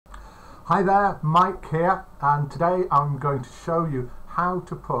Hi there, Mike here, and today I'm going to show you how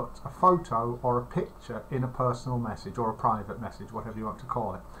to put a photo or a picture in a personal message or a private message, whatever you want to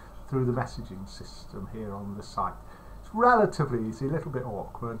call it, through the messaging system here on the site. It's relatively easy, a little bit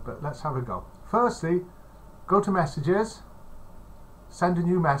awkward, but let's have a go. Firstly, go to Messages, send a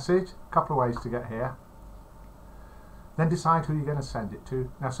new message, a couple of ways to get here. Then decide who you're going to send it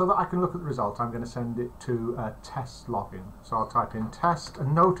to. Now, so that I can look at the result, I'm going to send it to a test login. So I'll type in test,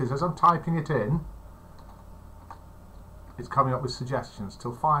 and notice as I'm typing it in, it's coming up with suggestions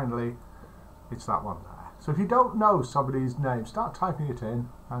till finally it's that one there. So if you don't know somebody's name, start typing it in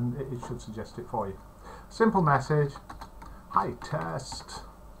and it should suggest it for you. Simple message, hi test.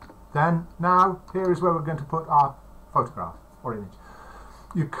 Then now here is where we're going to put our photograph or image.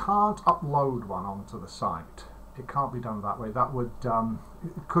 You can't upload one onto the site. It can't be done that way. That would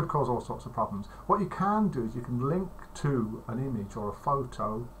it could cause all sorts of problems. What you can do is you can link to an image or a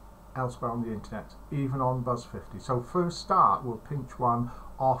photo elsewhere on the internet, even on Buzz50. So for a start, we'll pinch one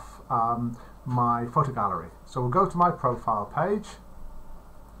off my photo gallery. So we'll go to my profile page.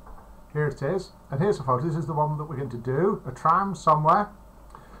 Here it is, and here's a photo. This is the one that we're going to do, a tram somewhere.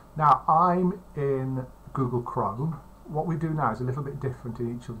 Now I'm in Google Chrome. What we do now is a little bit different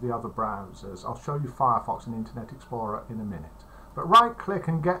in each of the other browsers. I'll show you Firefox and Internet Explorer in a minute. But right click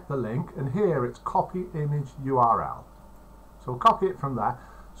and get the link, and here it's copy image URL. So we'll copy it from there.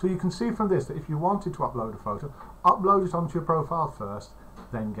 So you can see from this that if you wanted to upload a photo, upload it onto your profile first,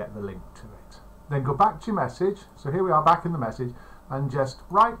 then get the link to it. Then go back to your message. So here we are back in the message, and just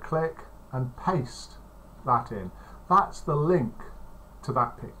right click and paste that in. That's the link to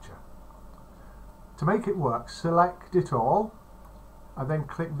that picture. To make it work, select it all and then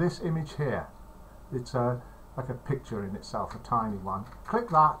click this image here. It's like a picture in itself, a tiny one. Click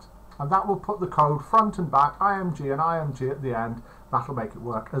that and that will put the code front and back, IMG and IMG at the end. That'll make it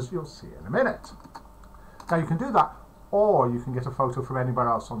work, as you'll see in a minute. Now you can do that, or you can get a photo from anywhere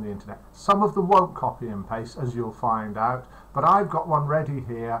else on the internet. Some of them won't copy and paste, as you'll find out, but I've got one ready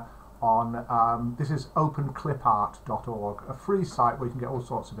here on, this is openclipart.org, a free site where you can get all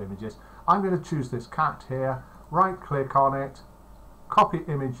sorts of images. I'm going to choose this cat here, right click on it, copy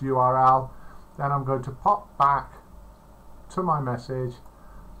image URL, then I'm going to pop back to my message,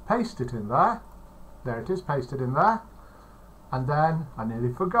 paste it in there, there it is, pasted in there, and then, I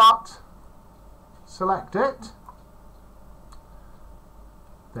nearly forgot, select it,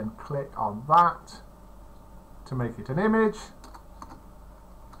 then click on that to make it an image,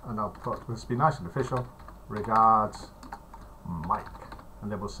 and I'll put, let's be nice and official, regards Mike,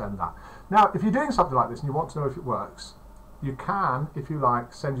 and then we'll send that. Now if you're doing something like this and you want to know if it works, you can, if you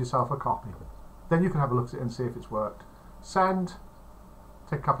like, send yourself a copy. Then you can have a look at it and see if it's worked. Send,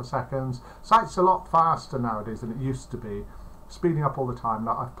 take a couple of seconds. Site's a lot faster nowadays than it used to be, speeding up all the time.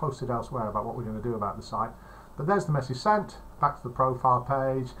 Now, I've posted elsewhere about what we're going to do about the site, but there's the message sent, back to the profile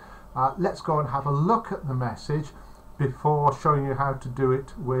page. Let's go and have a look at the message before showing you how to do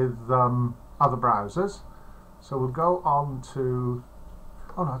it with other browsers. So we'll go on to,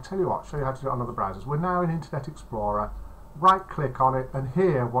 oh no, I'll tell you what, show you how to do it on other browsers. We're now in Internet Explorer, right click on it, and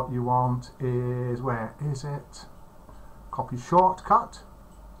here what you want is, where is it? Copy shortcut.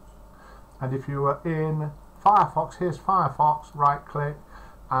 And if you were in Firefox, here's Firefox, right click,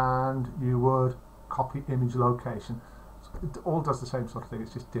 and you would copy image location. It all does the same sort of thing,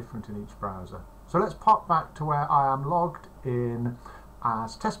 it's just different in each browser. So let's pop back to where I am logged in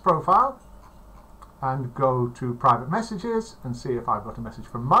as test profile and go to private messages and see if I've got a message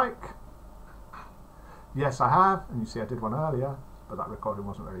from Mike. Yes, I have, and you see I did one earlier, but that recording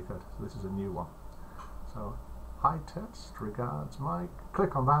wasn't very good, so this is a new one. So, hi test, regards Mike,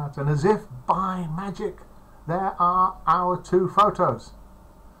 click on that, and as if by magic, there are our two photos.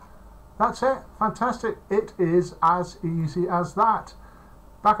 That's it, fantastic. It is as easy as that.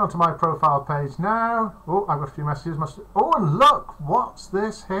 Back onto my profile page now. Oh, I've got a few messages. Oh, and look, what's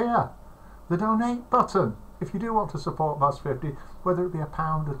this here? The donate button. If you do want to support Buzz50, whether it be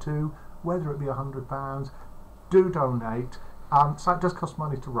 £1 or £2, whether it be £100, do donate. Site does cost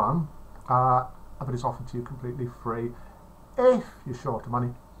money to run, but it's offered to you completely free. If you're short of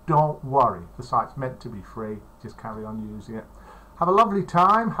money, don't worry. The site's meant to be free. Just carry on using it. Have a lovely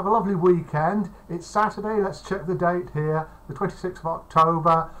time, have a lovely weekend. It's Saturday, let's check the date here, the 26th of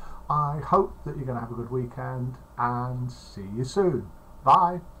October. I hope that you're going to have a good weekend and see you soon.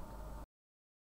 Bye.